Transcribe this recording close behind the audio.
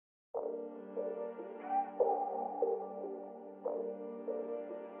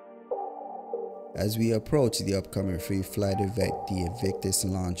As we approach the upcoming free flight event, the Invictus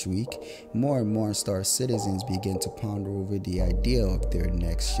Launch Week, more and more Star citizens begin to ponder over the idea of their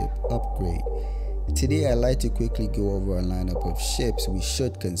next ship upgrade. Today I'd like to quickly go over a lineup of ships we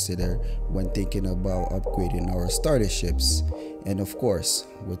should consider when thinking about upgrading our starter ships, and of course,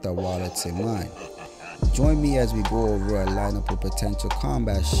 with our wallets in mind. Join me as we go over a lineup of potential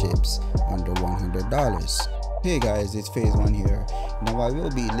combat ships under $100. Hey guys, it's Phase 1 here. Now I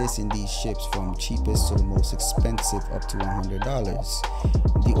will be listing these ships from cheapest to the most expensive up to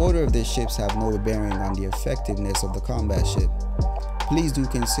 $100. The order of these ships have no bearing on the effectiveness of the combat ship. Please do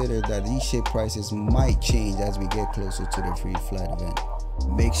consider that these ship prices might change as we get closer to the free flight event.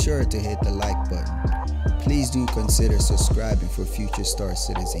 Make sure to hit the like button. Please do consider subscribing for future Star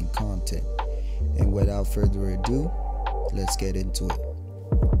Citizen content. And without further ado, let's get into it.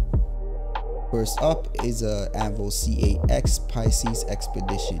 First up is a Anvil C8X Pisces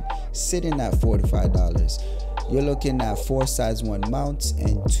Expedition, sitting at $45. You're looking at 4 size 1 mounts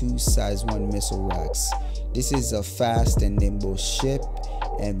and 2 size 1 missile racks. This is a fast and nimble ship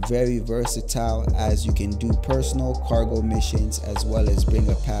and very versatile, as you can do personal cargo missions as well as bring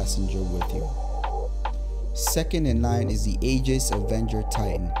a passenger with you. Second in line is the Aegis Avenger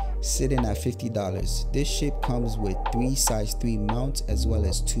Titan, sitting at $50. This ship comes with 3 size 3 mounts as well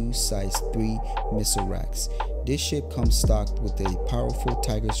as 2 size 3 missile racks. This ship comes stocked with a powerful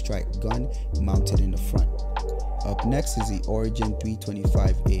Tiger Strike gun mounted in the front. Up next is the Origin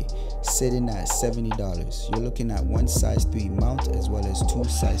 325A, sitting at $70. You're looking at 1 size 3 mount as well as 2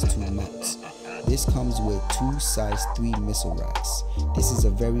 size 2 mounts. This comes with 2 size 3 missile racks. This is a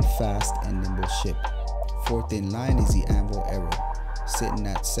very fast and nimble ship. Fourth in line is the Anvil Arrow, sitting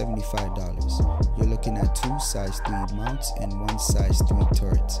at $75. You're looking at 2 size 3 mounts and 1 size 3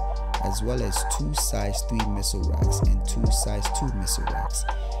 turrets, as well as 2 size 3 missile racks and 2 size 2 missile racks.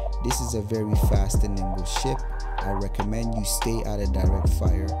 This is a very fast and nimble ship. I recommend you stay out of direct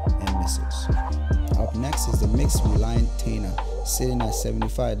fire and missiles. Up next is the Mixed Reliant Tainer, sitting at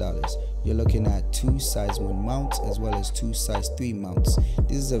 $75. You're looking at 2 size 1 mounts as well as 2 size 3 mounts.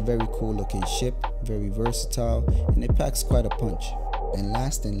 This is a very cool looking ship, very versatile, and it packs quite a punch. And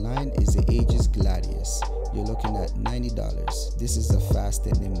last in line is the Aegis Gladius. You're looking at $90. This is a fast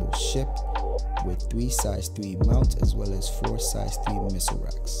and nimble ship with 3 size 3 mounts as well as 4 size 3 missile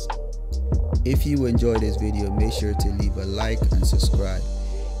racks. If you enjoyed this video, make sure to leave a like and subscribe.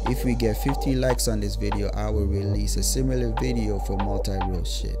 If we get 50 likes on this video, I will release a similar video for multi-role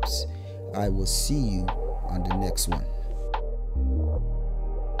ships. I will see you on the next one.